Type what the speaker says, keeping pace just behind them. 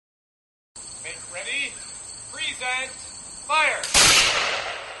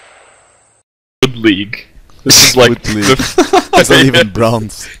Wood League. This is like Wood League. It's not even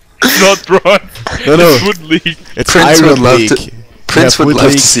bronze. It's not bronze. No, no. It's Wood League. It's Prince Iron would love League. to. Prince would Wood love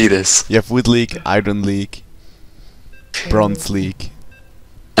League. to see this. You have Wood League, Iron League, Bronze League.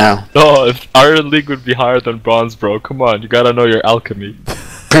 Now, No, if Iron League would be higher than bronze, bro. Come on, you gotta know your alchemy.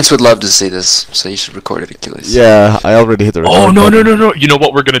 Prince would love to see this, so you should record it, Achilles. Yeah, I already hit the record. Oh no button. no no no! You know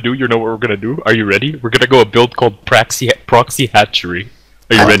what we're gonna do? You know what we're gonna do? Are you ready? We're gonna go a build called Proxy Hatchery.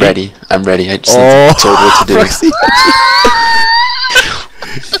 Are you I'm ready? ready. I'm ready. I just Oh, need to tell what to do. Proxy.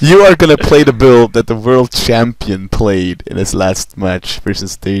 You are gonna play the build that the world champion played in his last match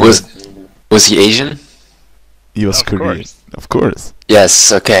versus the. Was he Asian? He was Of Korean. course. Of course.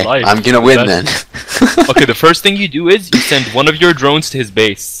 Yes. Okay. Life. I'm gonna win then. Okay, the first thing you do is you send one of your drones to his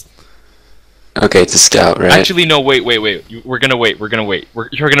base. Okay, to scout, right? Actually, no, wait. We're gonna wait. You're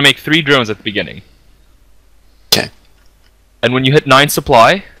gonna make 3 drones at the beginning. Okay. And when you hit 9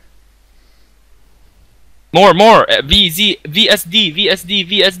 supply... More! VSD,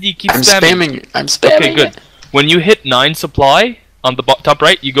 keep I'm spamming. I'm spamming. Okay, good. When you hit 9 supply, on the top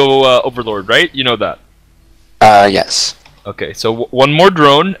right, you go Overlord, right? You know that. Yes. Okay, so one more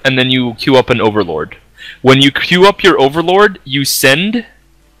drone, and then you queue up an Overlord. When you queue up your Overlord, you send...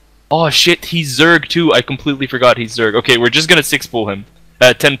 Oh shit, he's Zerg too. I completely forgot he's Zerg. Okay, we're just gonna 6 pull him.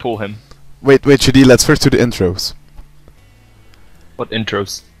 10 pull him. Wait, Shadi, let's first do the intros. What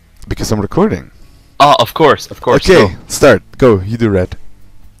intros? Because I'm recording. Ah, of course. Okay, Go. start. Go, you do red.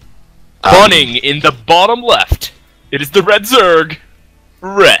 Spawning in the bottom left. It is the red Zerg.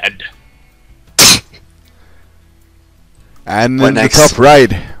 Red. And What in next? the top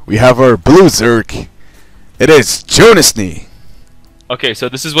right, we have our blue Zerg. It is Jonasnee. Okay, so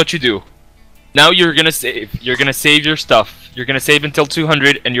this is what you do. Now you're gonna save. You're gonna save your stuff. You're gonna save until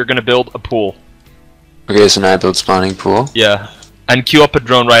 200, and you're gonna build a pool. Okay, so now I build spawning pool. Yeah. And queue up a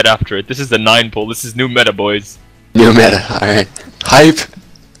drone right after it. This is the 9 pull. This is new meta, boys. New meta. All right. Hype.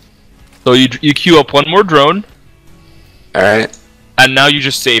 So you queue up one more drone, All right. and now you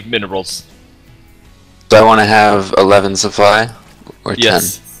just save minerals. So I want to have 11 supply or 10.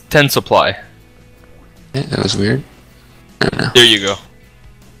 Yes. 10 supply. Yeah, that was weird. I don't know. There you go.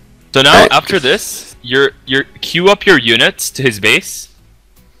 So now, Alright. after this, you're queue up your units to his base.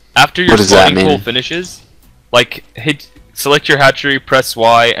 After your What does that spawning pool mean? finishes, like select your hatchery, press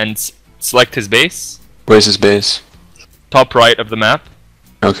Y, and select his base. Where's his base? Top right of the map,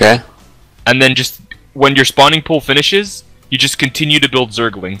 Okay. and then just when your spawning pool finishes, you just continue to build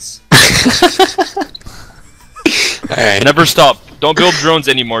Zerglings. All right. Never stop. Don't build drones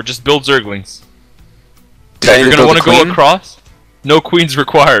anymore. Just build Zerglings. Do I need You're to gonna build want a to go queen? across. No queens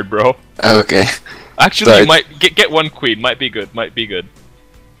required, bro. Oh, okay. Actually, So you I- might get 1 queen. Might be good. Might be good.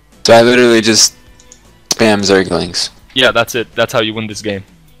 So I literally just spam Zerglings. Yeah, that's it. That's how you win this game.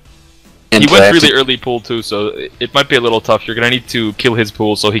 And He do I went have really to, early pool too, so it might be a little tough. You're gonna need to kill his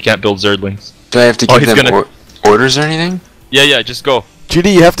pool so he can't build Zerglings. Do I have to Oh, give he's them gonna- orders or anything? Yeah, just go.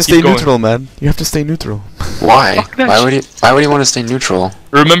 GD, you have to Keep stay going. neutral, man. You have to stay neutral. Why? Fuck that Why would he want to stay neutral?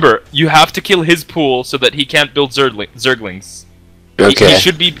 Remember, you have to kill his pool so that he can't build Zerglings. Okay.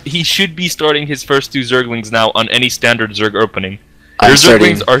 He should be starting his first 2 Zerglings now on any standard Zerg opening. I'm Your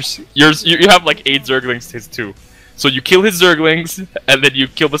starting. Zerglings are you have like 8 Zerglings to his 2. So you kill his Zerglings and then you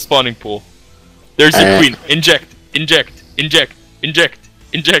kill the spawning pool. There's your Alright. queen. Inject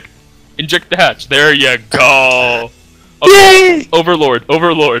the hatch. There you go. Okay. Yay! Overlord. Kill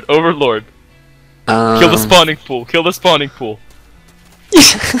the spawning pool. Kill the Zerglings.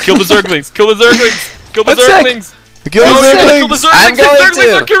 Kill the Zerglings. One sec. Kill Zerglings. the Kill Zerglings! the Zerglings. I'm His going Zerglings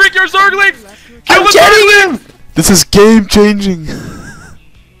to. are killing your Zerglings. Kill I'm the getting Zerglings. him! This is game changing.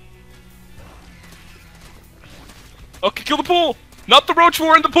 Okay, kill the pool. Not the roach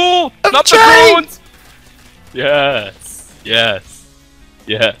war in the pool. I'm Not trying. the drones.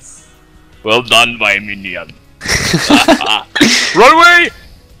 Yes. Well done, my minion. Run away!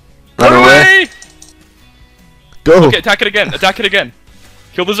 Run away! Go. Okay, attack it again.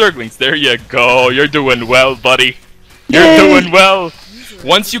 Kill the Zerglings. There you go. You're doing well, buddy. You're Yay! doing well.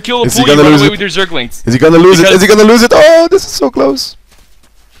 Once you kill the Is he pool, you gonna run lose away it? with your Zerglings. Is he gonna lose it? Because- Is he gonna lose it? Oh, this is so close.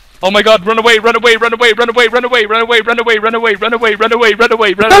 Oh my god, run away! Run away! Now No,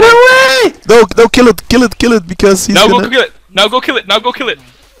 kill it because he's go gonna... kill it! Now go kill it!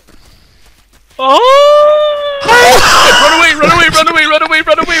 Oh! Run away!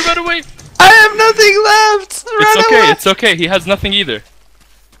 I have nothing left! It's okay, he has nothing either.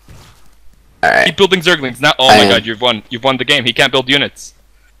 Alright. Keep building Zerglings. Now, oh I my am. god, you've won the game. He can't build units.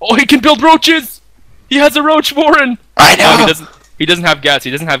 Oh, he can build roaches! He has a roach warren! I Oh, know! he doesn't have gas.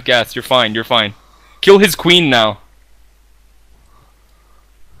 You're fine. Kill his queen now.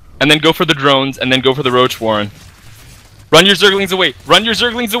 And then go for the drones, and then go for the Roach Warren. Run your Zerglings away! Run your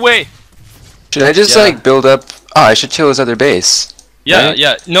Zerglings away! Should I just like build up? Oh, I should kill his other base. Yeah, right?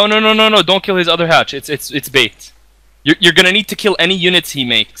 yeah. No, don't kill his other hatch. It's bait. You're gonna need to kill any units he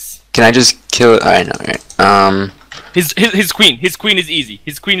makes. Can I just kill it? I know, right? His queen is easy.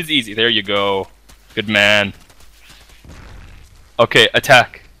 His queen is easy. There you go. Good man. Okay,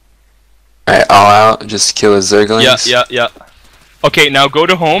 attack. Alright, all out. Just kill his Zerglings. Yeah. Okay, now go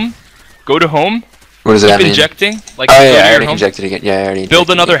to home. Go to home. What does that Keep mean? injecting. Like, Oh go yeah, to I your already home. injected again. Yeah, I already. Build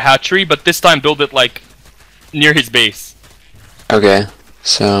injected another again. hatchery, but this time build it like near his base. Okay,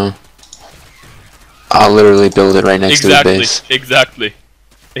 so I'll literally build it right next to the base. Exactly.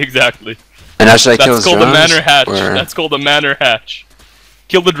 And now should I kill That's his called a drones? manor hatch. Or... That's called a manor hatch.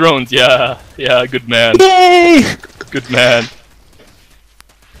 Kill the drones. Yeah. Good man. Yay! Good man.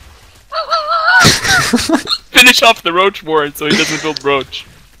 Finish off the Roach Warren so he doesn't build Roach.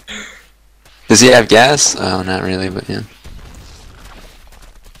 Does he have gas? Oh, not really, but yeah.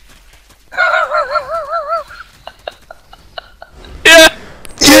 Yeah.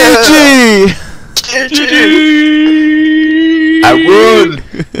 GG! I won!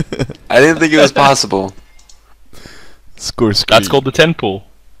 I didn't think it was possible. Score screen. That's called the 10 pool.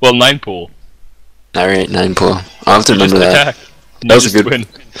 Well, 9 pool. Alright, 9 pull. I'll have to You just remember that. attack. That was You a just good win.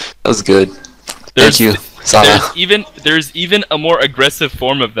 That was good. There's- Thank you, Sana. There's even a more aggressive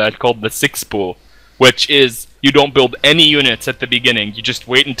form of that called the 6 pool, which is you don't build any units at the beginning. You just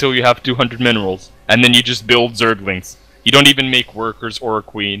wait until you have 200 minerals, and then you just build Zerglings. You don't even make workers or a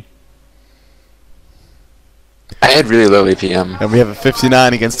queen. I had really low APM. And we have a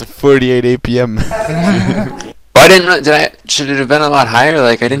 59 against a 48 APM. Why didn't should it have been a lot higher?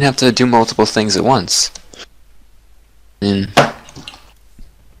 Like I didn't have to do multiple things at once. I mean,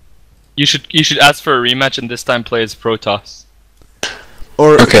 You should ask for a rematch and this time play as Protoss.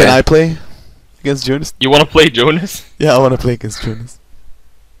 Or Okay. can I play against Jonas? You want to play Jonas? Yeah, I want to play against Jonas.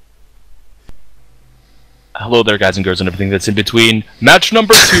 Hello there, guys and girls, and everything that's in between. Match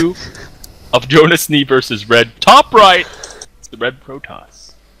number 2 of Jonasnee versus Red. Top right, it's the Red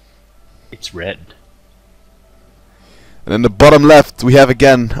Protoss. It's red. And in the bottom left, we have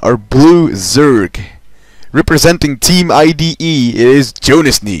again our blue Zerg. Representing Team IDE, it is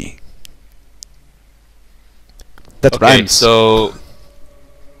Jonasnee. That Okay, rhymes. so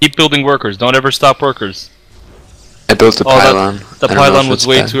keep building workers. Don't ever stop workers. I built a pylon. The I don't know pylon if was it's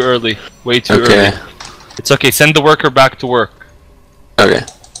way bad. too early. Way too Okay. early. It's okay. Send the worker back to work. Okay.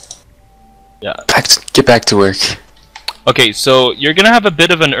 Yeah. Get back to work. Okay, so you're gonna have a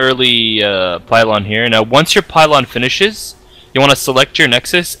bit of an early pylon here. Now, once your pylon finishes, you want to select your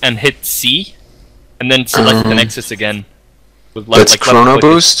nexus and hit C, and then select the nexus again. With That's left chrono click.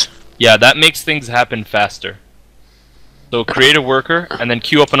 boost. Yeah, that makes things happen faster. So create a worker and then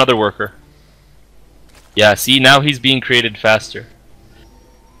queue up another worker. Yeah, see, now he's being created faster.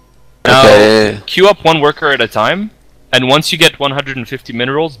 Now, Okay. queue up one worker at a time, and once you get 150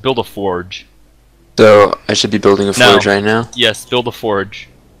 minerals, build a forge. So I should be building a Now. forge right now, Yes, build a forge.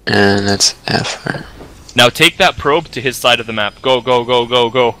 and that's F. Right? Now take that probe to his side of the map. Go, go, go, go,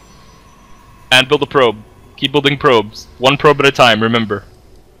 go. And build a probe. Keep building probes. One probe at a time, remember.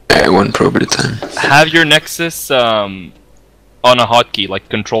 Alright, one probe at a time. Have your nexus on a hotkey, like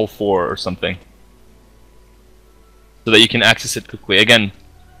Control 4 or something. So that you can access it quickly. Again,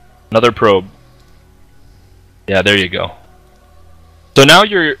 another probe. Yeah, there you go. So now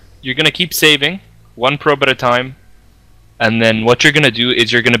you're gonna keep saving, one probe at a time, and then what you're gonna do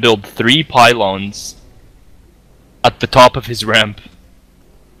is you're gonna build 3 pylons at the top of his ramp.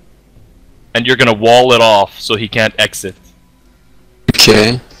 And you're gonna wall it off so he can't exit.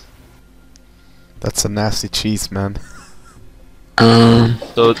 Okay. That's a nasty cheese, man.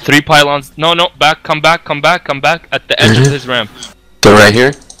 So 3 pylons. No, back, come back at the edge of his ramp. So right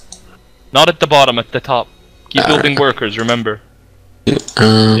here. Not at the bottom, at the top. Keep building workers, remember.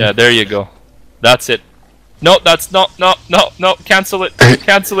 Yeah, there you go. That's it. No, that's no, cancel it.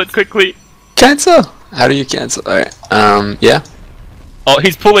 Cancel it quickly. Cancel. How do you cancel? Alright. Yeah. Oh,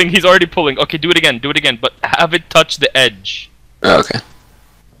 he's pulling. He's already pulling. Okay, do it again, but have it touch the edge. Oh, okay.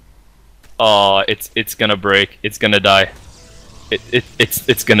 Oh, it's gonna break. It's gonna die.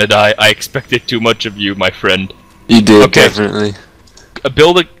 It's gonna die. I expected too much of you, my friend. You did, Okay. definitely.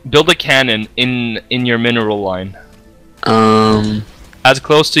 Build a cannon in your mineral line. As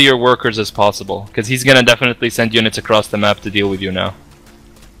close to your workers as possible, because he's gonna definitely send units across the map to deal with you now.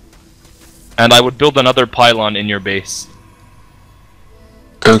 And I would build another pylon in your base.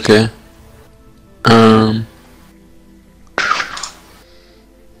 Okay.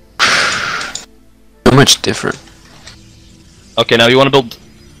 much different. Okay, now you want to build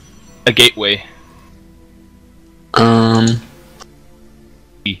a gateway. Alright,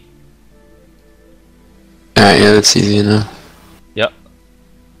 yeah, that's easy enough. Yep.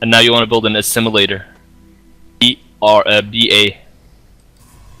 And now you want to build an assimilator. BA.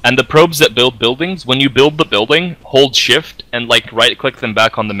 And the probes that build buildings, when you build the building, hold shift and like right click them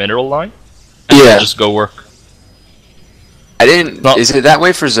back on the mineral line. And Yeah. they'll just go work. I didn't. No. Is it that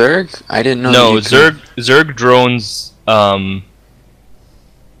way for Zerg? I didn't know. No, that you Zerg drones Zerg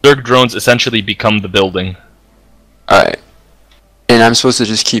drones essentially become the building. Alright. And I'm supposed to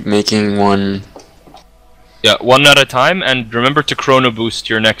just keep making one. Yeah, one at a time, and remember to chrono boost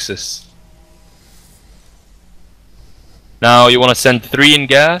your nexus. Now you want to send 3 in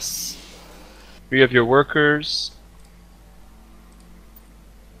gas, 3 of your workers.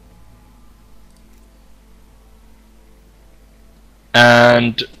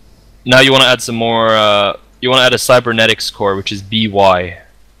 And now you want to add some more, you want to add a cybernetics core, which is BY.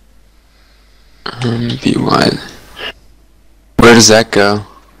 BY. Where does that go?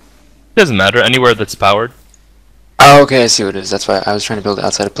 Doesn't matter, anywhere that's powered. Oh, okay, I see what it is. That's why I was trying to build it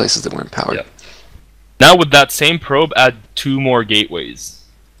outside of places that weren't powered. Yep. Now with that same probe, add 2 more gateways.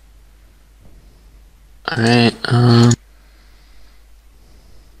 Alright,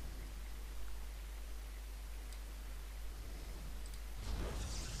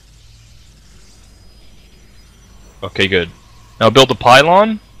 Okay, good. Now build a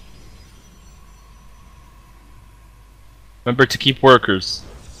pylon. Remember to keep workers.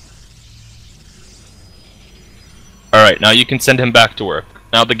 Alright, now you can send him back to work.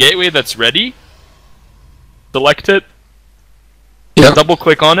 Now the gateway that's ready, select it, Yep. double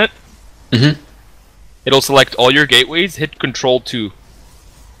click on it, Mm-hmm. it'll select all your gateways, hit Control 2.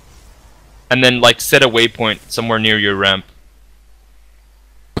 And then like set a waypoint somewhere near your ramp.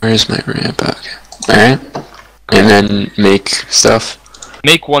 Where's my ramp? Okay. Alright. And then make stuff.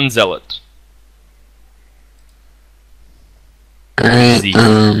 Make 1 zealot. Alright, Z.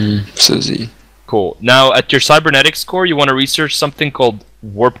 so Z. Cool. Now at your cybernetics core, you want to research something called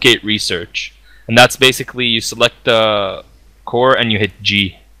warp gate research. And that's basically you select the core and you hit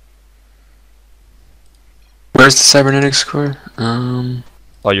G. Where's the cybernetics core?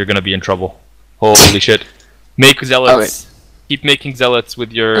 Oh, you're gonna be in trouble. Holy shit. Make zealots. Keep making zealots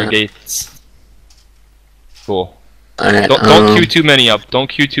with your gates. Cool. Alright, Don't queue too many up. Don't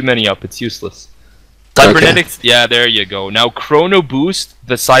queue too many up. It's useless. Cybernetics. Yeah, there you go. Now chrono boost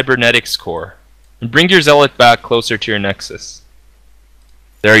the cybernetics core. And bring your zealot back closer to your nexus.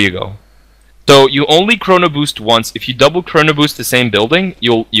 There you go. So you only chrono boost once. If you double chrono boost the same building,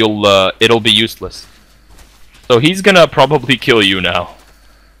 it'll be useless. So he's gonna probably kill you now.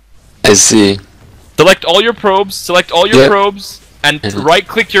 I see. Select all your probes, and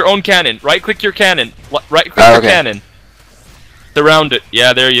right-click your own cannon. Right-click your cannon. Right-click your cannon. Surround it.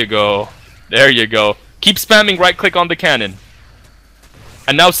 Yeah, there you go. There you go. Keep spamming right-click on the cannon.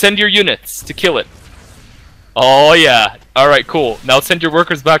 And now send your units to kill it. Oh yeah. Alright, cool. Now send your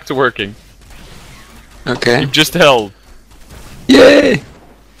workers back to working. Okay. You've just held. Yay!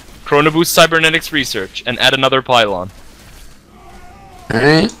 Chrono boost cybernetics research and add another pylon.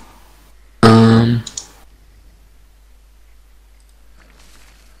 Alright.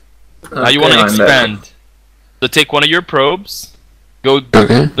 Now you want to expand. So take one of your probes, go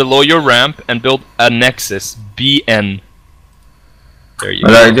below your ramp, and build a nexus, BN. There you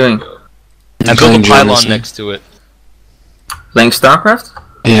go. What are you doing? And build a pylon next to it. Playing Starcraft?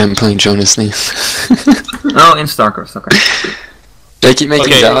 Yeah, I'm playing Jonasnee. Oh, in Starcraft, okay. Should I keep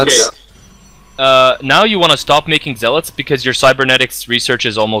making zealots? Now you want to stop making zealots because your cybernetics research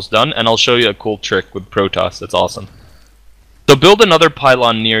is almost done, and I'll show you a cool trick with Protoss that's awesome. So build another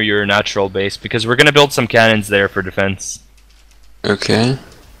pylon near your natural base because we're going to build some cannons there for defense. Okay.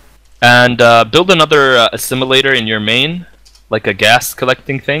 And build another assimilator in your main, like a gas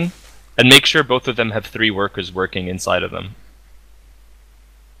collecting thing, and make sure both of them have 3 workers working inside of them.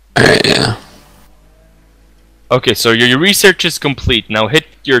 Alright, yeah. Okay, so your research is complete. Now hit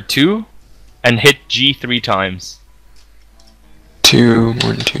your 2 and hit G 3 times. 2,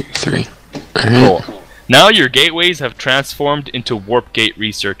 1, 2, 3. Cool. Now your gateways have transformed into warp gate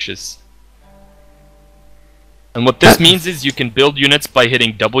researches. And what this means is you can build units by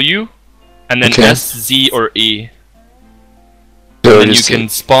hitting W, and then S, Z, or E. So and then you can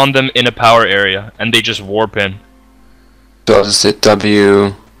spawn them in a power area, and they just warp in. So I'll just hit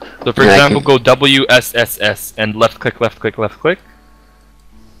W. So for example, go W, S, S, S, and left click, left click, left click.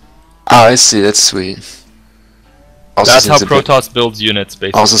 Oh, I see. That's sweet. Also that's how Protoss builds units,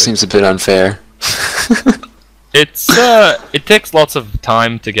 basically. Also seems a bit unfair. It's it takes lots of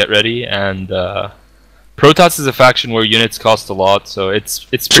time to get ready, and Protoss is a faction where units cost a lot, so it's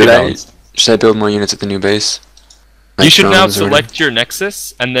pretty Should balanced. I build more units at the new base? You Like should now drones or whatever? select your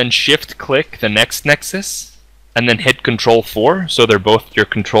nexus and then shift click the next nexus and then hit control 4 so they're both your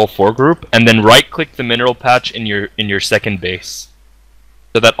control 4 group, and then right click the mineral patch in your second base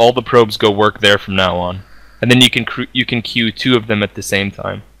so that all the probes go work there from now on. And then you can queue 2 of them at the same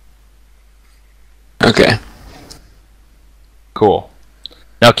time. Okay. Cool.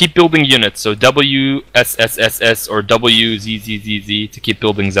 Now keep building units, so WSSSS or WZZZZ to keep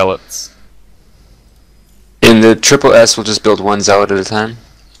building zealots. In the triple S, we'll just build one zealot at a time?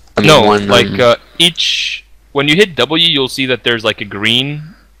 I mean, No, one, like each... When you hit W, you'll see that there's like a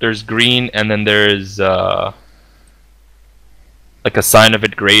green. There's green, and then there's like a sign of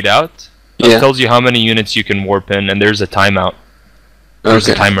it grayed out. That Yeah. tells you how many units you can warp in, and there's a timeout. There's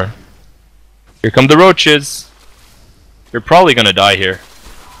a Okay. timer. Here come the roaches. You're probably gonna die here.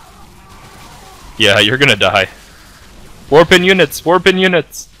 Yeah, you're gonna die. Warp in units! Warp in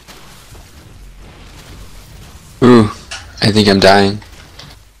units! Ooh, I think I'm dying.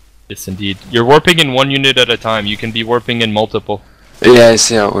 Yes, indeed. You're warping in one unit at a time. You can be warping in multiple. Yeah, I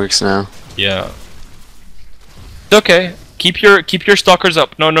see how it works now. Yeah. It's okay. Keep your stalkers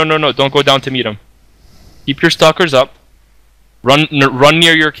up. No. Don't go down to meet them. Keep your stalkers up. Run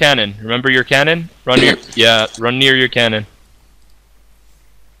near your cannon. Remember your cannon? Run near your cannon.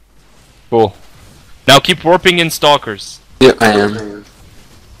 Cool. Now keep warping in stalkers. Yep, I am.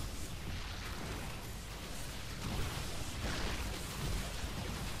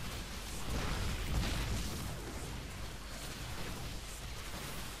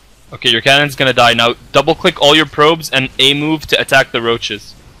 Okay, your cannon's gonna die. Now double click all your probes and A move to attack the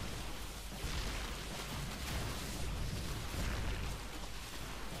roaches.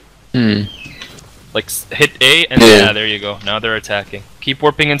 Like hit A and yeah, there you go. Now they're attacking. Keep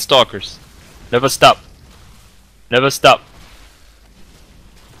warping in stalkers. Never stop. Never stop.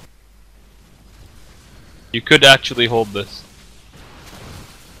 You could actually hold this.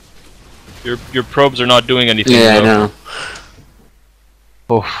 Your probes are not doing anything. Yeah, though. I know.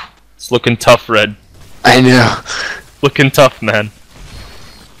 Oh, it's looking tough, Red. I know. Looking tough, man.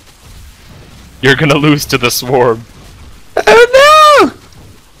 You're gonna lose to the swarm. Oh no!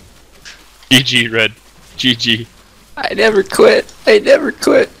 GG, Red. GG. I never quit. I never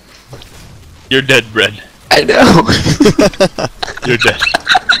quit. You're dead, Red. I know. You're dead.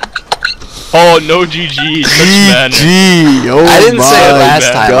 Oh, no GG. Such manner. GG! Oh I didn't say it my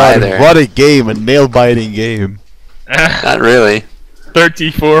last time God, either. what a game, a nail-biting game. Not really.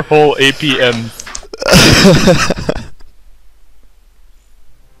 34 whole APMs.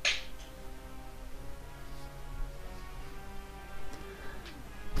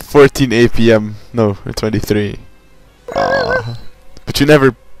 14 APM, no, 23. But you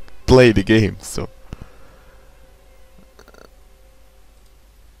never play the game, so.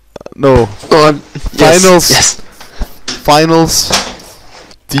 No. Go on. Finals. Yes. Finals.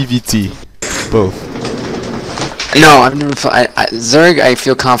 DVT. Both. No, I've never. Zerg, I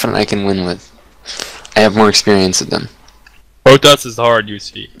feel confident I can win with. I have more experience with them. Protoss is hard, you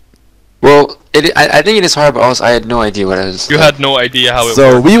see. Well, I think it is hard, but also I had no idea what I was. You had no idea how it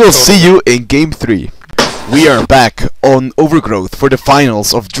So worked. we will see you in game 3. We are back on Overgrowth for the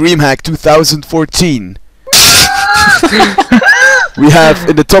finals of DreamHack 2014. We have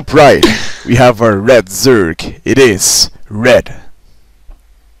in the top right, we have our red Zerg. It is red.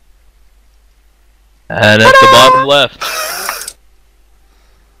 And at the bottom left,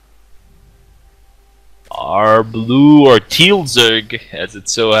 our blue or teal Zerg, as it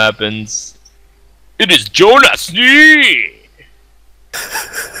so happens, it is Jonasnee!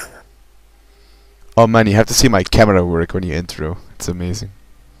 Oh man, you have to see my camera work when you intro. It's amazing.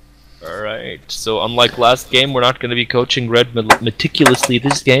 Alright, so unlike last game, we're not going to be coaching red meticulously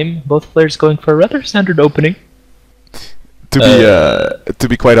this game. Both players going for a rather standard opening. To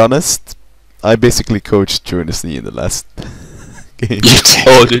be quite honest, I basically coached Jonasnee in the last game.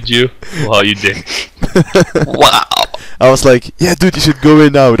 Oh, did you? Wow, you did. Wow. I was like, yeah dude, you should go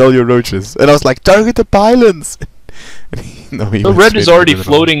in now with all your roaches. And I was like, target the pylons! No, he So went red is straight already for the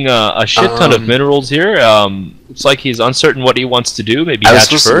floating a shit ton of minerals here. Looks like he's uncertain what he wants to do. Maybe I was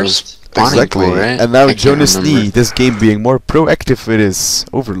hatch supposed to first. spawning Exactly. pool, right? And now I can't Jonasnee, remember. this game being more proactive with his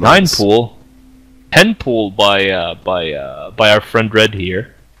overlords. 9 pool. 10 pool by our friend Red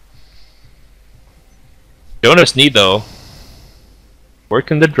here. Jonasnee though,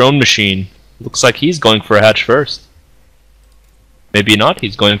 working the drone machine. Looks like he's going for a hatch first. Maybe not.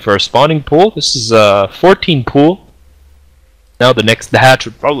 He's going for a spawning pool. This is a 14 pool. Now the hatch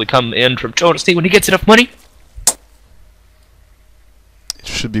would probably come in from Jonasnee when he gets enough money.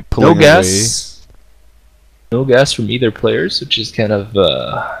 Should be pulling No gas. No gas from either players, which is kind of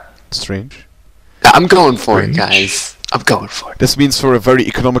Strange. I'm going for it, guys. I'm going for it. This means for a very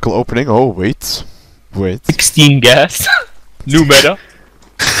economical opening. Oh, wait. 16 gas. New meta.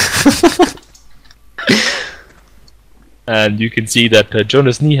 And you can see that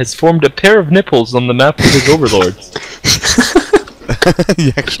Jonasnee has formed a pair of nipples on the map with his overlords.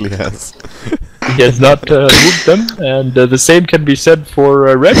 He actually has. He has not moved them, and the same can be said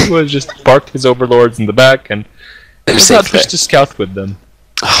for Red, who has just parked his overlords in the back and does not wish to scout with them.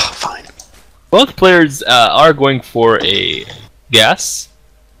 Oh, fine. Both players are going for a gas,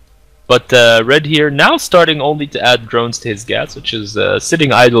 but Red here now starting only to add drones to his gas, which is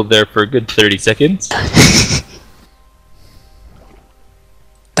sitting idle there for a good 30 seconds.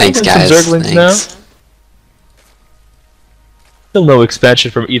 Thanks, guys. Zerglings Thanks. now. Still no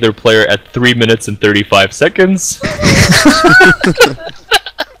expansion from either player at 3 minutes and 35 seconds.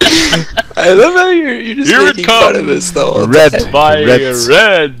 I love how you're just Here making it fun of comes. us though. Red. By Reds.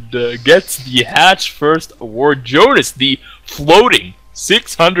 Red gets the hatch first award. Jonas, the floating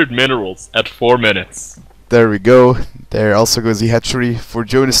 600 minerals at 4 minutes. There we go. There also goes the hatchery for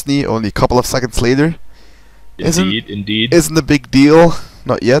Jonasnee, only a couple of seconds later. Indeed. Isn't a big deal.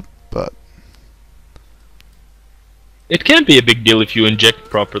 Not yet, but... It can be a big deal if you inject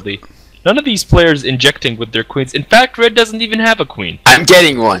properly. None of these players injecting with their queens. In fact, Red doesn't even have a queen. I'm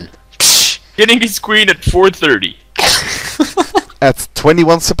getting one. Getting his queen at 4:30. At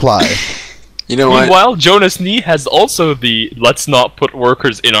 21 supply. You know what? Meanwhile, Jonasnee has also the let's not put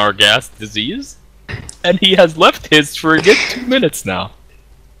workers in our gas disease. And he has left his for a good 2 minutes now.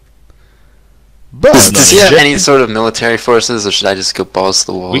 But... Does he have any sort of military forces, or should I just go balls to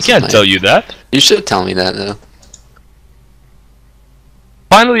the walls? We can't tell you that. You should tell me that, though.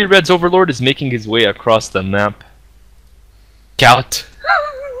 Finally, Red's Overlord is making his way across the map. Scout.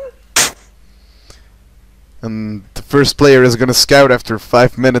 And the first player is gonna scout after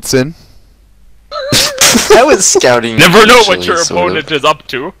 5 minutes in. I was scouting. Never know what initially, your sort of. opponent is up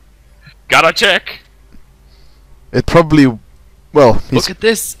to. Gotta check. It probably... Well, he's... Look at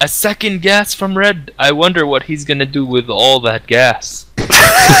this, a second gas from Red. I wonder what he's gonna do with all that gas.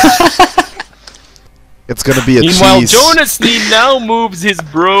 It's gonna be a Meanwhile, cheese. Jonasnee now moves his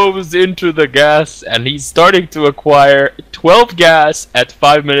bros into the gas, and he's starting to acquire 12 gas at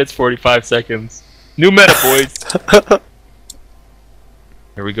 5 minutes 45 seconds. New meta, boys.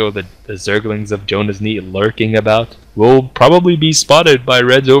 Here we go, the Zerglings of Jonasnee lurking about. Will probably be spotted by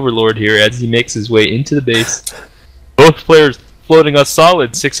Red's Overlord here as he makes his way into the base. Both players floating a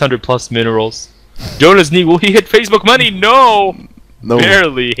solid 600 plus minerals. Jonasnee, will he hit Facebook money? No! No.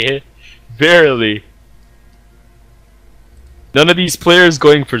 Barely. Barely. None of these players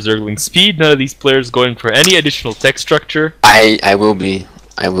going for Zergling speed, none of these players going for any additional tech structure. I will be.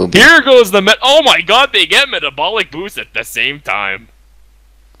 I will be. Here goes the oh my god, they get metabolic boost at the same time.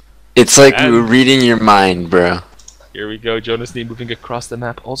 It's like we And- were reading your mind, bro. Here we go, Jonasnee moving across the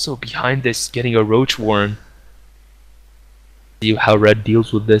map. Also behind this, getting a Roach Warren. See how Red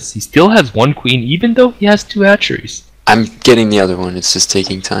deals with this. He still has one queen, even though he has 2 hatcheries. I'm getting the other one. It's just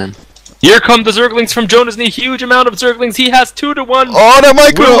taking time. Here come the Zerglings from Jonasnee. Huge amount of Zerglings. He has 2 to 1. Oh, the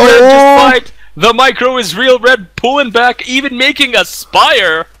micro! Will Red just Oh! fight? The micro is real. Red pulling back, even making a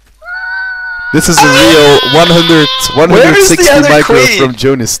spire. This is a real 160 other micro queen? from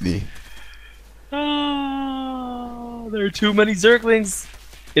Jonasnee. Oh, there are too many Zerglings.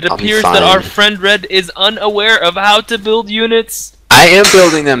 It I'll be appears that fine. our friend Red is unaware of how to build units. I am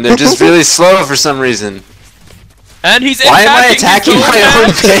building them. They're just really slow for some reason. And he's Why am I attacking attacking his my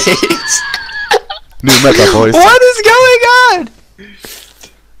own base. base? New meta, boys. What is going on?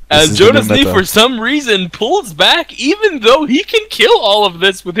 And This is the new Jonasnee, meta. for some reason, pulls back, even though he can kill all of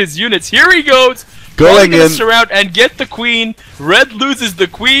this with his units. Here he goes, Going probably gonna in. surround and get the queen. Red loses the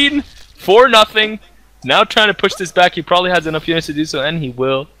queen for nothing. Now trying to push this back. He probably has enough units to do so, and he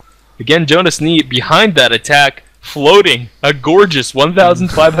will. Again, Jonasnee behind that attack, floating a gorgeous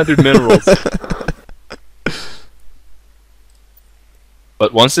 1,500 minerals.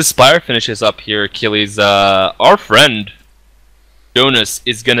 But once the spire finishes up here, Achilles, our friend Jonas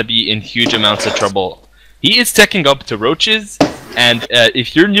is gonna be in huge amounts of trouble. He is teching up to roaches, and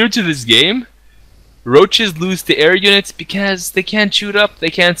if you're new to this game, roaches lose to air units because they can't shoot up,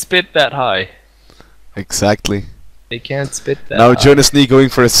 they can't spit that high. Exactly. They can't spit that Now high. Jonasnee going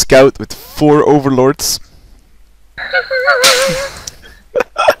for a scout with 4 overlords.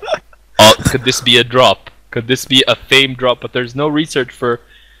 Oh, could this be a drop? Could this be a fame drop? But there's no research for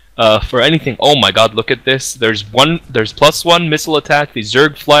anything. Oh my god, look at this. There's +1 missile attack, the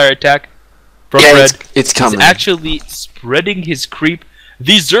Zerg flyer attack from Yeah, Red. it's coming. He's actually spreading his creep.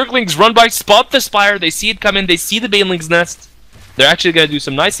 These Zerglings run by, spot the Spire, they see it come in, they see the Baneling's nest. They're actually going to do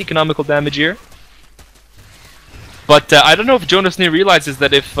some nice economical damage here. But I don't know if Jonasnee realizes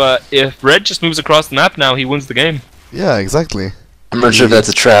that if Red just moves across the map now, he wins the game. Yeah, exactly. I'm not sure if that's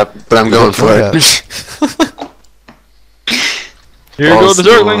a trap, but I'm going for it. Here go the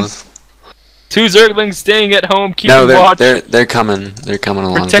Zerglings. 2 Zerglings staying at home, keeping watch. They're coming. They're coming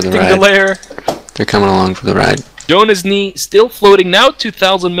along protecting for the ride. the lair. They're coming along for the ride. Jonasnee still floating now,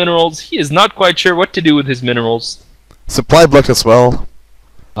 2,000 minerals. He is not quite sure what to do with his minerals. Supply blocked as well.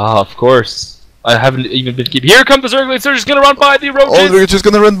 Ah, of course. I haven't even been keeping. Here come the Zerglings. They're just gonna run by the roaches. Oh, they're just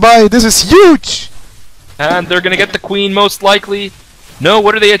gonna run by. This is huge. And they're gonna get the queen most likely. No,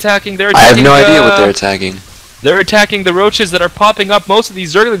 what are they attacking? They're I have attacking, no idea what they're attacking. They're attacking the roaches that are popping up. Most of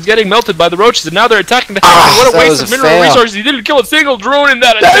these Zerglings getting melted by the roaches, and now they're attacking the Ah, What a that waste was of a mineral fail. resources. He didn't kill a single drone in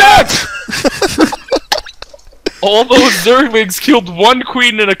that attack! All those Zerglings killed 1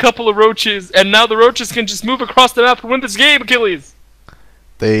 queen and a couple of roaches, and now the roaches can just move across the map and win this game, Achilles!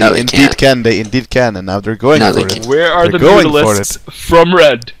 They No, they indeed can't. can. They indeed can, and now they're going No, for they it. can't. Where are They're the going for mutalisks from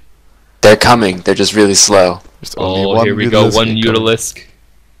Red? They're coming. They're just really slow. There's only Oh, one here we go, Mutalisk one incoming. Mutalisk.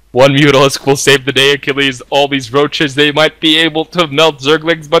 One Mutalisk will save the day, Achilles. All these roaches, they might be able to melt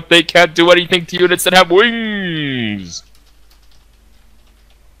Zerglings, but they can't do anything to units that have wings!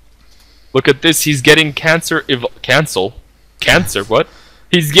 Look at this, he's getting cancer, Cancer, what?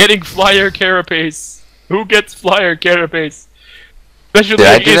 He's getting Flyer Carapace. Who gets Flyer Carapace? Especially Did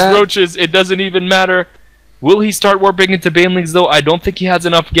I do against that? roaches, it doesn't even matter. Will he start warping into Banelings though? I don't think he has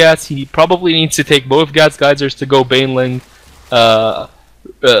enough gas. He probably needs to take both gas geysers to go Baneling.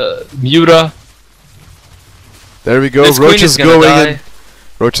 Muta. There we go. This queen Roach is is gonna going die. in.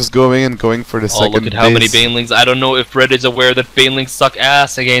 Roach is going and going for the Oh, second look at how many base. Banelings. I don't know if Red is aware that Banelings suck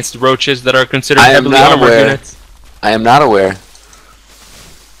ass against roaches that are considered I am heavily not armored aware. units. I am not aware.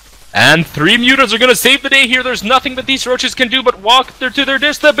 And 3 Mutas are gonna save the day here. There's nothing that these roaches can do but walk to their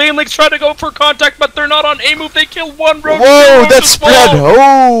dish. The Banelings try to go for contact, but they're not on A move. They kill 1 roach. Whoa, that spread!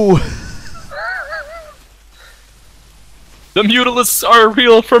 Oh! The Mutalisks are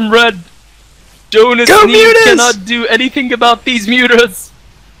real from Red. Jonasnee Mutas! cannot do anything about these Mutas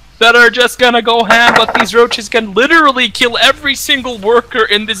that are just gonna go ham, but these roaches can literally kill every single worker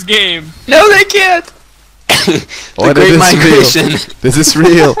in this game. No, they can't. Oh, The that Great is Migration. real. This is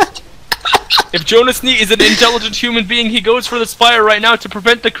real. If Jonasnee is an intelligent human being, he goes for the Spire right now to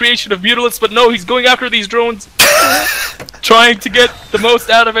prevent the creation of Mutalisks, but no, he's going after these drones, trying to get the most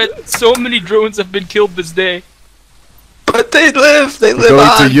out of it. So many drones have been killed this day. But they live. They live Going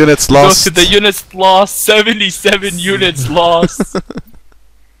on. to units Go lost. to the units lost, 77 units lost.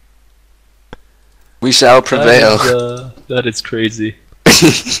 We shall prevail. That is crazy.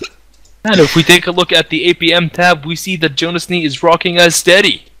 And if we take a look at the APM tab, we see that Jonasnee is rocking as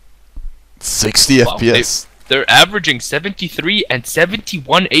steady. 60 Wow, FPS. They're averaging 73 and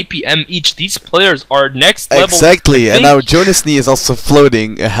 71 APM each. These players are next level. Exactly, I and now think- Jonasnee is also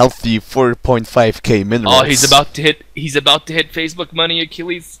floating a healthy 4.5k minerals. Oh, he's about to hit Facebook money,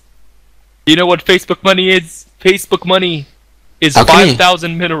 Achilles. You know what Facebook money is? Facebook money is How can he-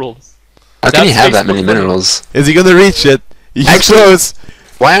 5,000 minerals. How can you That's have that Facebook many money. minerals? Is he gonna reach it? He's Actually- close.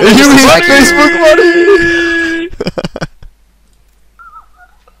 Why You aren't we reach just Facebook money!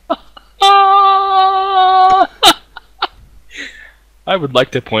 I would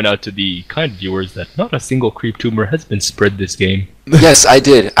like to point out to the kind viewers that not a single creep tumor has been spread this game Yes, I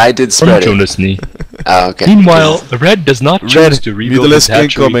did. I did from spread it. Jonasnee. Oh, okay. Meanwhile, Red does not choose Red, to rebuild his Mutalisk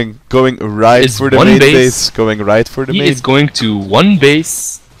hatchery. incoming, going right Is for the one main base. base, going right for the He main. is going to 1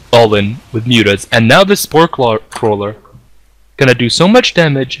 base all in with mutas, and now the Spore Crawler gonna do so much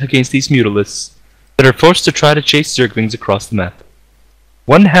damage against these Mutalisks that are forced to try to chase Zerglings across the map.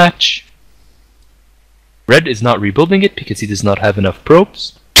 1 hatch. Red is not rebuilding it because he does not have enough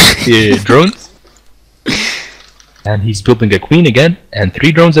probes, drones, and he's building a queen again, and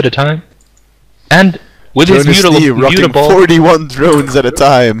 3 drones at a time. And with his Jonasnee rocking mutable, 41 drones at a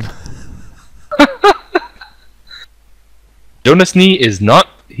time. Jonasnee is not.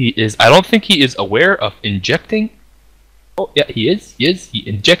 He is. I don't think he is aware of injecting. Oh yeah, he is. He is. He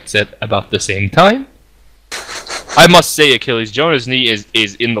injects at about the same time. I must say, Achilles, Jonasnee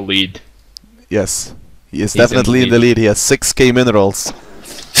is in the lead. Yes, he is He's in definitely the in the lead. He has 6k minerals.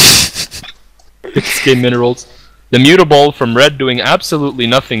 6k minerals. The mutable from Red doing absolutely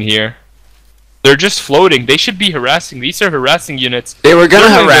nothing here. They're just floating. They should be harassing. These are harassing units. They were gonna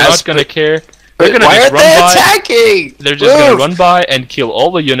They're harass. not gonna care. but They're gonna why just are run they by. attacking? They're just gonna Move! run by and kill all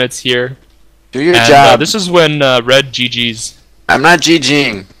the units here. Do your And job. this is when Red GG's. I'm not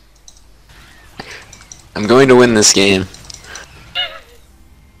GGing. I'm going to win this game.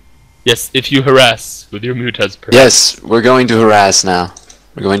 Yes, if you harass with your mutas. Yes, we're going to harass now.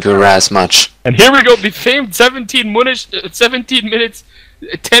 We're going to harass much. And here we go, the famed 17 minutes,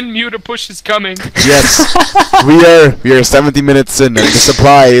 10 muta push is coming. Yes, we are 70 minutes in, and the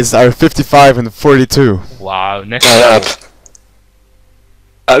supplies are 55 and 42. Wow, next Shut up. level.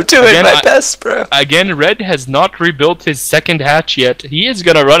 I'm doing Again, my best, bro. Again, Red has not rebuilt his second hatch yet. He is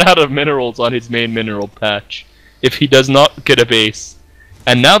gonna run out of minerals on his main mineral patch if he does not get a base.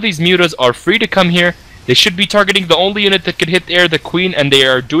 And now these mutas are free to come here. They should be targeting the only unit that could hit the air, the queen, and they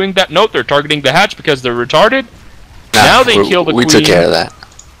are doing that. Note, they're targeting the hatch because they're retarded. Now they kill the queen. We took care of that.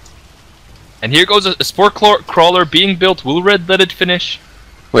 And here goes a spore crawler being built. Will Red let it finish?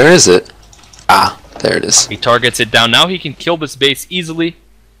 Where is it? Ah, there it is. He targets it down. Now he can kill this base easily.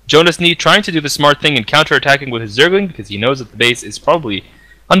 Jonasnee trying to do the smart thing and counter-attacking with his Zergling because he knows that the base is probably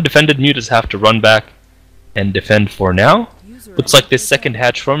undefended. Mutas have to run back and defend for now. Looks like this second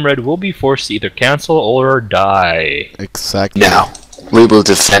hatch from Red will be forced to either cancel or die. Exactly. Now, we will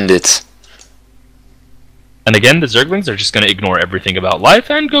defend it. And again, the Zerglings are just going to ignore everything about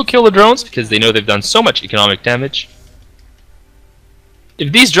life and go kill the drones because they know they've done so much economic damage.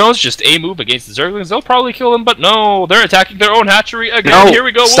 If these drones just A-move against the Zerglings, they'll probably kill them, but no, they're attacking their own hatchery again. No, Here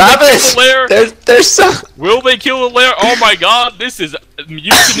we go. Will stop they it! kill the lair? There's so... Will they kill the lair? Oh my god, this is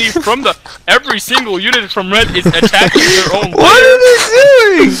mutiny from the... Every single unit from Red is attacking their own lair. What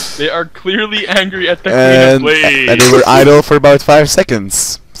are they doing? They are clearly angry at the Queen of Blades. And they were idle for about 5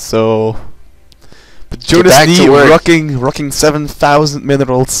 seconds. So... But Get back to Jonasnee work. rocking 7,000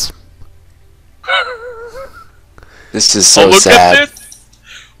 minerals. This is Oh, so look sad. at this!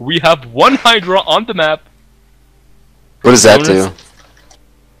 We have one Hydra on the map. What does that do?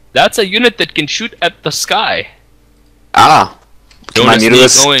 That's a unit that can shoot at the sky. Ah. Can my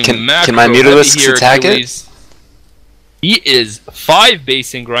Jonasnee Mutalisks attack Achilles. He is 5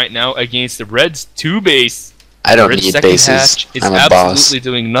 basing right now against the Red's 2 base. I don't Red's need second bases. hatch is I'm a absolutely boss.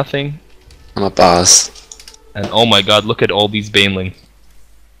 doing nothing. I'm a boss. And oh my god, look at all these banelings.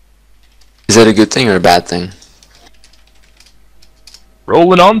 Is that a good thing or a bad thing?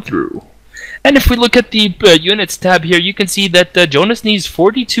 Rolling on through. And if we look at the units tab here, you can see that Jonasnee's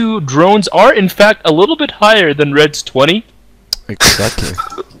 42 drones are in fact a little bit higher than Red's 20. Exactly.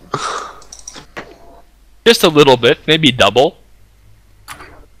 Just a little bit, maybe double.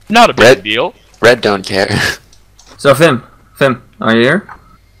 Not a big deal. Red don't care. So Vim, are you here?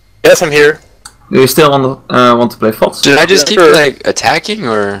 Yes, I'm here. Do you still want to play Fox? Should I just keep Sure. like attacking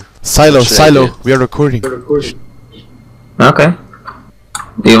or? Silo, What should I Silo, do? we are recording. Okay.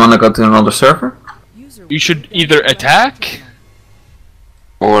 Do you want to go to another server? You should either attack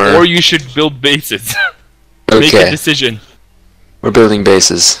Or or you should build bases. Make a okay, decision. we're building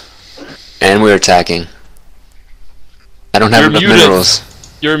bases, and we're attacking. I don't have You're enough muted. minerals.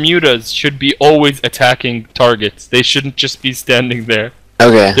 Your mutas should be always attacking targets. They shouldn't just be standing there.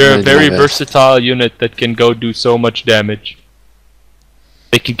 Okay. They're I'm a gonna do very my best. versatile unit that can go do so much damage.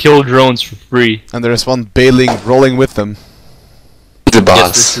 They can kill drones for free. And there is one bailing rolling with them. The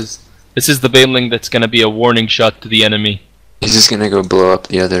boss. Yes, this is the baneling that's gonna be a warning shot to the enemy. He's just gonna go blow up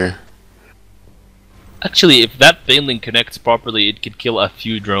the other. Actually, if that baneling connects properly, it could kill a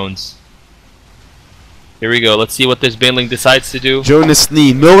few drones. Here we go. Let's see what this baneling decides to do.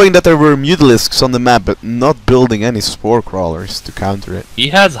 Jonasnee, knowing that there were Mutalisks on the map, but not building any spore crawlers to counter it. He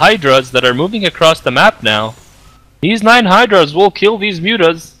has hydras that are moving across the map now. These 9 hydras will kill these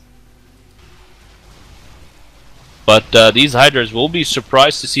mutas. But these hydras will be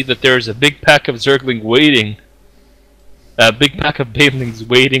surprised to see that there is a big pack of Zergling waiting. A big pack of banelings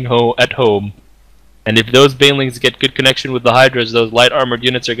waiting at home. And if those banelings get good connection with the hydras, those light armored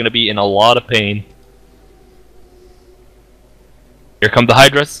units are going to be in a lot of pain. Here come the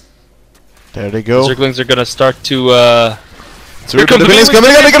hydras. There they go. Zerglings are going to start to... Here come the banelings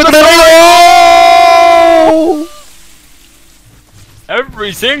banelings! coming!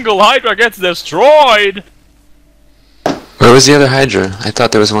 Every single hydra gets destroyed! Where was the other Hydra? I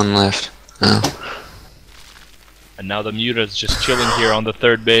thought there was one left. Oh. And now the muta's just chilling here on the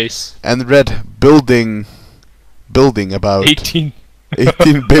 3rd base. And Red building about 18.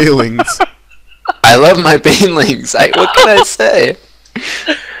 18 bailings. I love my banelings. What can I say?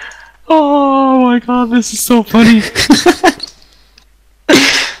 Oh my god, this is so funny.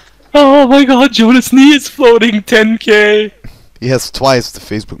 Oh my god, Jonasnee is floating 10k. He has twice the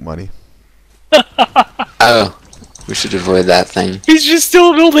Facebook money. Oh, we should avoid that thing. He's just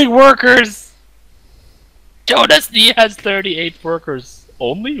still building workers. Jonasnee has 38 workers.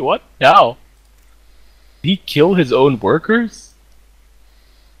 Only? What? How? Did he kill his own workers?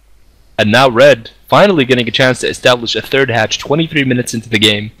 And now Red, finally getting a chance to establish a 3rd hatch 23 minutes into the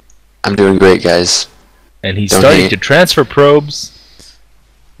game. I'm doing great, guys. And he's Don't starting hate. to transfer probes.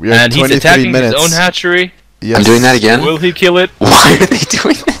 We are And he's 23 attacking minutes. his own hatchery. Yes. I'm doing that again? Will he kill it? Why are they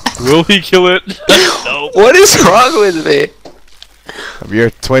doing that? Will he kill it? No. What is wrong with me? We are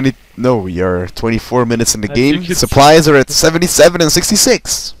 20. No, we are 24 minutes in the I game. think it's- Supplies are at 77 and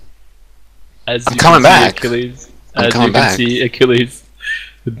 66. As I'm you coming can see, back. Achilles, I'm as coming you can back. see, Achilles,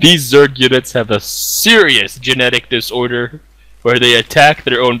 these Zerg units have a serious genetic disorder where they attack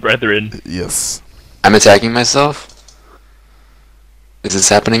their own brethren. Yes. I'm attacking myself? Is this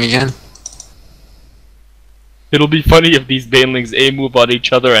happening again? It'll be funny if these banelings A-move on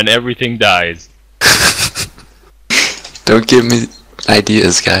each other and everything dies. Don't give me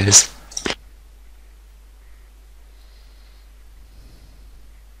ideas, guys.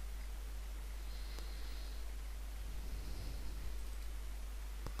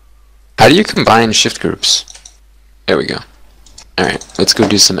 How do you combine shift groups? There we go. Alright, let's go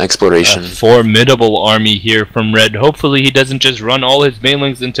do some A exploration. formidable army here from Red. Hopefully he doesn't just run all his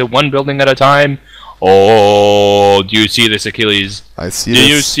banelings into one building at a time. Oh, do you see this, Achilles? I see Do this.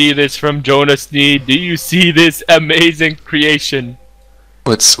 you see this from Jonasnee? Do you see this amazing creation?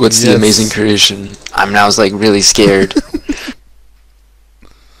 What's the Yes. amazing creation? I'm now like really scared.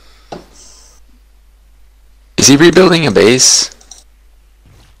 Is he rebuilding a base?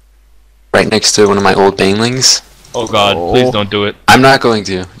 Right next to one of my old banelings? Oh god, Oh. please don't do it. I'm not going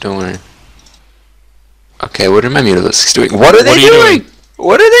to, don't worry. Okay, what are my mutalisks doing? What are they What are you doing?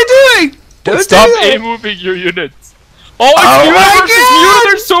 What are they doing? Don't Stop do that. A-moving your units. Oh, it's Oh Muta my versus God! Muta!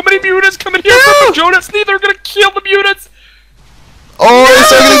 There's so many Mutas coming here from Jonasnee! They're gonna kill the Mutas! Oh, He's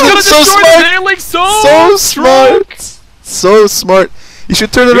he's gonna gonna so destroy smart! the banelings So strong! smart! So smart! You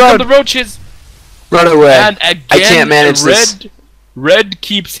should turn it Here come around! the roaches! Run away. And again, I can't manage this. Red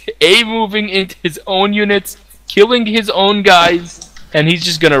keeps A-moving into his own units, killing his own guys, and he's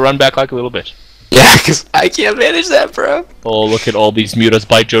just gonna run back like a little bitch. Yeah, because I can't manage that, bro. Oh, look at all these mutas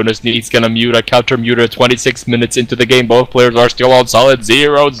by Jonasnee. He's gonna muta, counter muta 26 minutes into the game. Both players are still on solid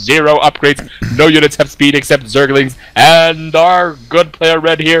 0-0 upgrades. No units have speed except Zerglings. And our good player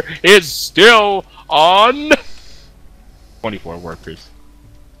Red here is still on 24 workers.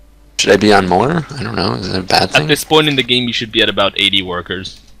 Should I be on more? I don't know. Is that a bad At thing? this point in the game, you should be at about 80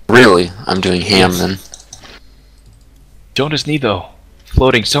 workers. Really? I'm doing ham Yes. then. Jonasnee, though,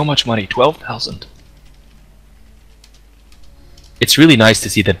 floating so much money, 12,000. It's really nice to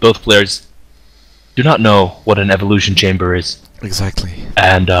see that both players do not know what an evolution chamber is. Exactly.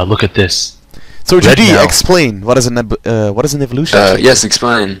 And look at this. So Red GD, now. explain what is an evolution? Yes,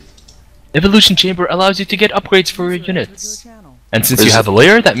 explain. Evolution chamber allows you to get upgrades for your units. And since you Where's have a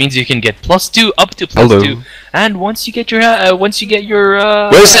layer, that means you can get +2 up to Hello. +2. And once you get your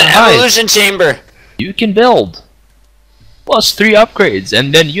Where's the hive, evolution chamber? you can build +3 upgrades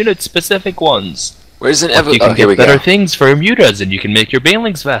and then unit specific ones. Where's an You evolution? can Oh, here we get better go. things for your mutas, and you can make your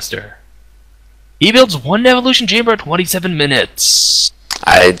banelings faster. He builds one evolution chamber at 27 minutes.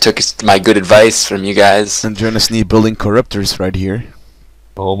 I took my good advice from you guys. And Jonasnee building corruptors right here.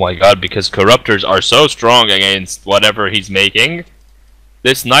 Oh my god, because corruptors are so strong against whatever he's making.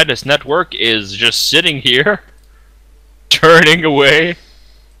 This Nidus network is just sitting here, turning away.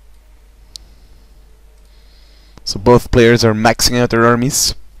 So both players are maxing out their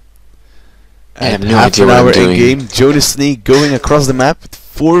armies. I have And no half idea an what I'm hour in doing. game, Jonasnee going across the map with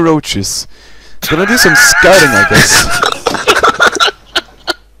 4 roaches. He's gonna do some scouting, I guess.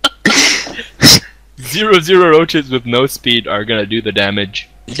 0-0 roaches with no speed are gonna do the damage.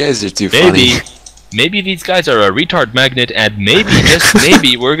 You guys are too Maybe, funny. maybe these guys are a retard magnet, and maybe, just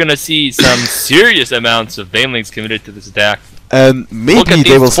maybe, we're gonna see some serious amounts of banelings committed to this attack. And Look maybe at they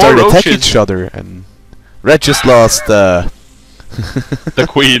these will 4 start attacking roaches. each other. And Red just lost. The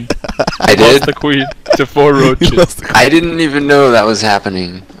queen. I Lost did? the queen to 4 He roaches. lost the- I didn't even know that was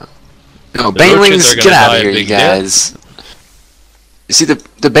happening. No, The roaches banelings, are get gonna out die of a here, you big death. guys. You see, the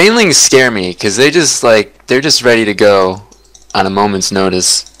banelings scare me, because they just, like, they're just ready to go on a moment's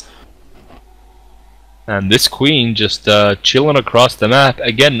notice. And this queen just chilling across the map.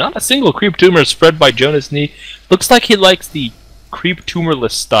 Again, not a single creep tumor spread by Jonasnee. Looks like he likes the creep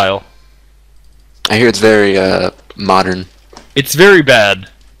tumorless style. I hear it's very, modern. It's very bad.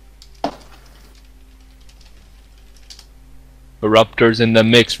 Corruptors in the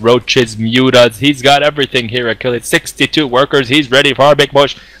mix, roaches, mutas, he's got everything here. Achilles, 62 workers, he's ready for a big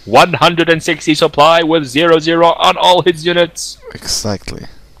push. 160 supply with 0-0 on all his units. Exactly.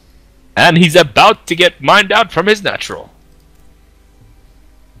 And he's about to get mined out from his natural.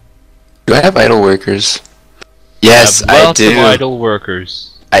 Do I have idle workers? Yes, Have I lots of do. idle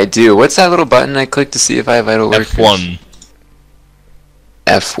workers. I do. What's that little button I click to see if I have idle workers? F1.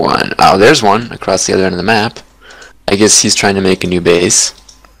 F1. Oh, there's one across the other end of the map. I guess he's trying to make a new base.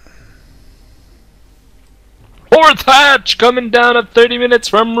 Fourth hatch coming down at 30 minutes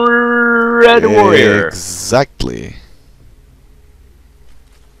from Red Warrior. Exactly.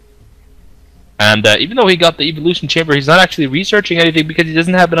 And even though he got the evolution chamber, he's not actually researching anything because he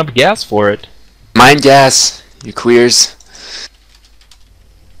doesn't have enough gas for it. Mine gas, you queers.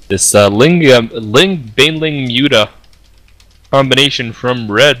 This Ling Baneling Muta combination from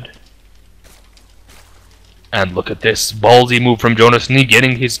Red. And look at this ballsy move from Jonasnee,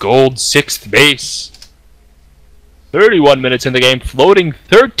 getting his gold 6th base. 31 minutes in the game, floating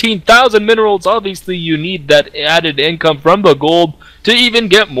 13,000 minerals. Obviously, you need that added income from the gold to even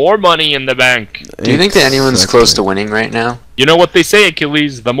get more money in the bank. Do you think that anyone's close to winning right now? You know what they say,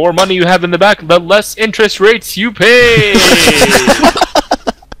 Achilles, the more money you have in the bank, the less interest rates you pay!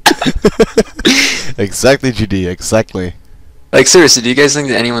 Exactly, GD, exactly. Like, seriously, do you guys think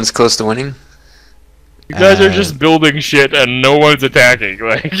that anyone's close to winning? You guys are just building shit and no one's attacking.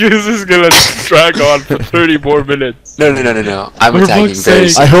 Like, this is gonna drag on for 30 more minutes. No. I'm For attacking fuck's very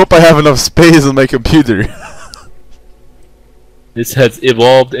sake. I hope I have enough space on my computer. This has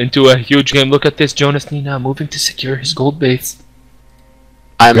evolved into a huge game. Look at this, Jonasnee now moving to secure his gold base.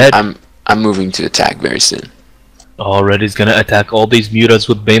 I'm moving to attack very soon. Oh, Red is gonna attack all these mutas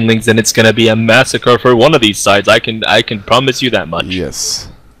with banelings, and it's gonna be a massacre for one of these sides. I can promise you that much. Yes.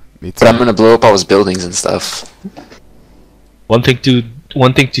 Me too. But I'm gonna blow up all his buildings and stuff. One thing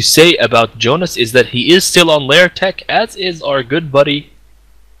to say about Jonas is that he is still on lair tech, as is our good buddy.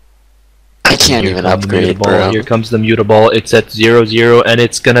 I can't even upgrade, bro. Here comes the mutaball. It's at 0-0, and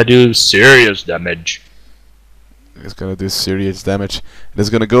it's gonna do serious damage. It's gonna do serious damage. It is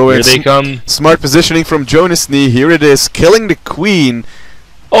gonna go Here in. they come. Smart positioning from Jonasnee. Here it is, killing the queen.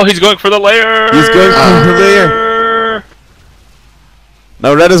 Oh, he's going for the lair. He's going for the lair.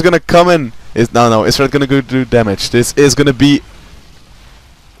 Now Red is gonna come in. No, it's not gonna go do damage. This is gonna be.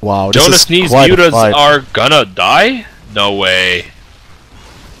 Wow. This is Jonasnee's quite a mutas fight. are gonna die? No way.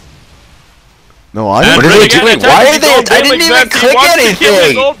 No, I And What are they Red again doing? attacking Why are his they- own I didn't buildings, even and he click wants to kill his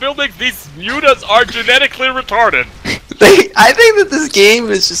anything. own buildings. These mutas are genetically retarded. I think that this game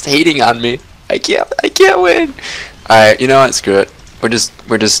is just hating on me. I can't win. Alright, you know what? Screw it. We're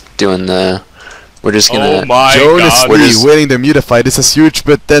just doing the. We're just gonna. Oh my god. Jonasnee winning the muta fight. This is huge,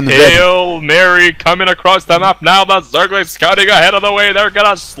 but then Red. Hail Mary coming across the map. Now the Zerglings scouting ahead of the way. They're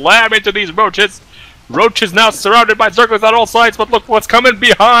gonna slam into these roaches. Roaches now surrounded by Zerglings on all sides, but look what's coming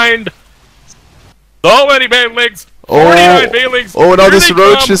behind. So many banelings. 49 banelings. Oh, and all Here these they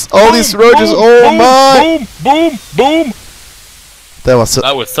roaches. come. All Boom, these roaches. boom, Oh boom, my. Boom, boom, boom. That was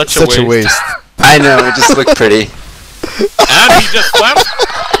Such a waste. I know. It just looked pretty. And he just slapped.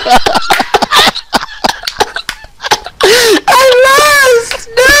 I lost!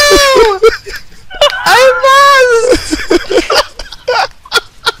 No! I lost!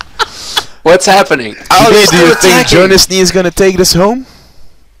 What's happening? Hey, do you think attacking. Jonasnee is gonna take this home?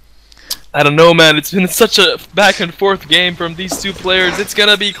 I don't know, man. It's been such a back and forth game from these two players. It's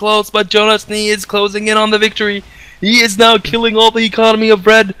gonna be close, but Jonasnee is closing in on the victory. He is now killing all the economy of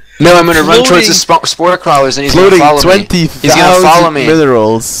Red. No, I'm gonna run towards the Floating. spore crawlers and he's Floating gonna follow me. He's gonna follow 20,000 me.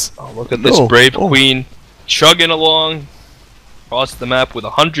 minerals. Oh, look at this No. brave Oh. queen chugging along across the map with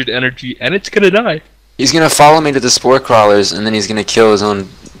 100 energy, and it's gonna die. He's gonna follow me to the spore crawlers and then he's gonna kill his own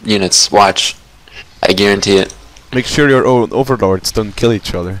units. Watch. I guarantee it. Make sure your own overlords don't kill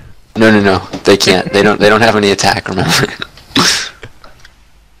each other. No. They can't. They don't have any attack, remember?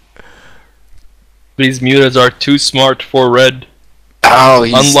 These mutas are too smart for Red. Oh,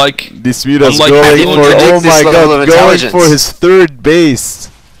 he's Unlike This muta's Unlike going everyone for, predict oh this my level god, of going intelligence. for his third base.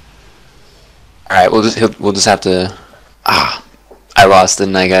 Alright, we'll just have to. I lost,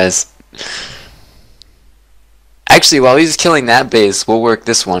 didn't I, guys? Actually, while he's killing that base, we'll work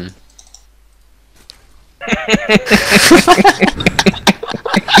this one.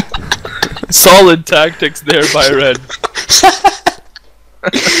 solid tactics there by Red.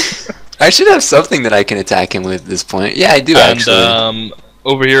 I should have something that I can attack him with at this point. Yeah, I do And actually.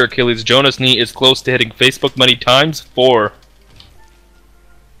 over here, Achilles, Jonasnee is close to hitting Facebook money ×4.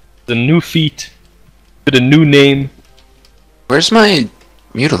 The new feat, with a new name. Where's my Here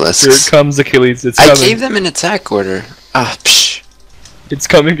it Mutalisks? comes, Achilles. It's I coming. gave them in attack order. Psh. It's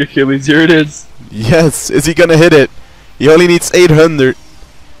coming, Achilles. Here it is. Yes, is he gonna hit it? He only needs 800.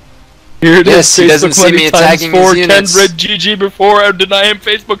 Here it is. Yes, he doesn't Facebook see money me attacking ×4. his Can units. Red GG before or deny him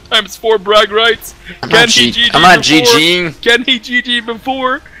Facebook ×4 brag rights? I'm Can not he G- GG I'm not before? GGing. Can he GG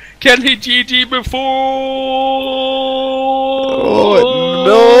before? Can he GG before? Oh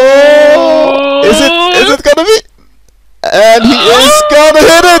no! Is it gonna be? And he is gonna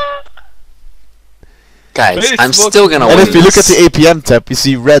hit it! Guys, Facebook. I'm still gonna And win if you look at this. the APM tab, you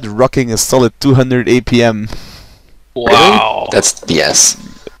see Red rocking a solid 200 APM. Wow. That's yes.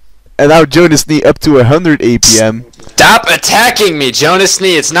 And now Jonasnee up to 100 APM. Stop attacking me,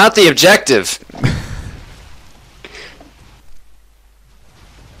 Jonasnee. It's not the objective.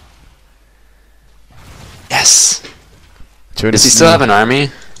 Yes. Does he still have an army?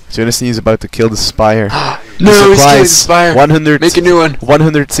 Jonasnee is about to kill the Spire. No, he's killing the Supplies, Spire. 100, Make a new one.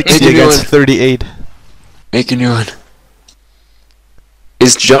 160 Make a new against one. 38. Make a new one.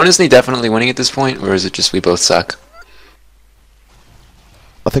 Is Jonasnee definitely winning at this point, or is it just we both suck?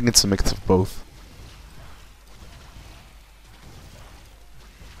 I think it's a mix of both.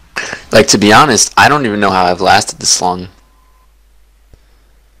 Like, to be honest, I don't even know how I've lasted this long.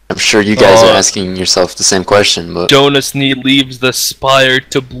 I'm sure you guys are asking yourself the same question, but... Jonasnee leaves the Spire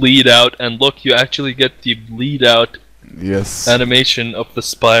to bleed out, and look, you actually get the bleed out Yes. animation of the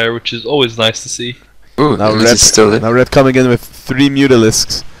Spire, which is always nice to see. Ooh, Now is Red, it still there? now Red coming in with 3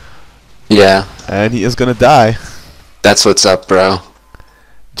 Mutalisks. Yeah, And he is gonna die. that's what's up, bro.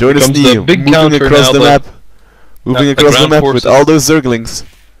 Jonasnee the big moving counter across now, the but- map. Moving the across the ground map with forces. all those Zerglings.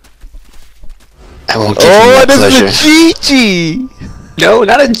 I won't give Oh, you and that it's pleasure. the GG! No,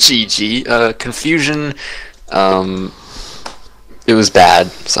 not a GG. Confusion. It was bad.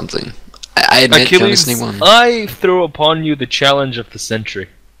 Something. I admit Achilles, Jonasnee won. I throw upon you the challenge of the century.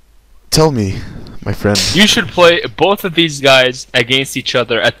 Tell me, my friend. You should play both of these guys against each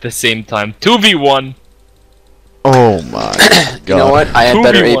other at the same time. 2v1. Oh my god. You know what? I had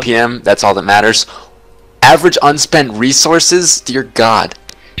better 2v1. APM. That's all that matters. Average unspent resources. Dear God,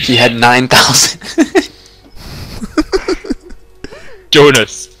 he had 9,000.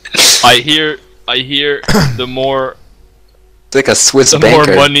 Jonas, I hear the more It's like a Swiss the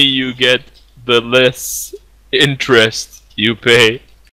banker. more money you get, the less interest you pay.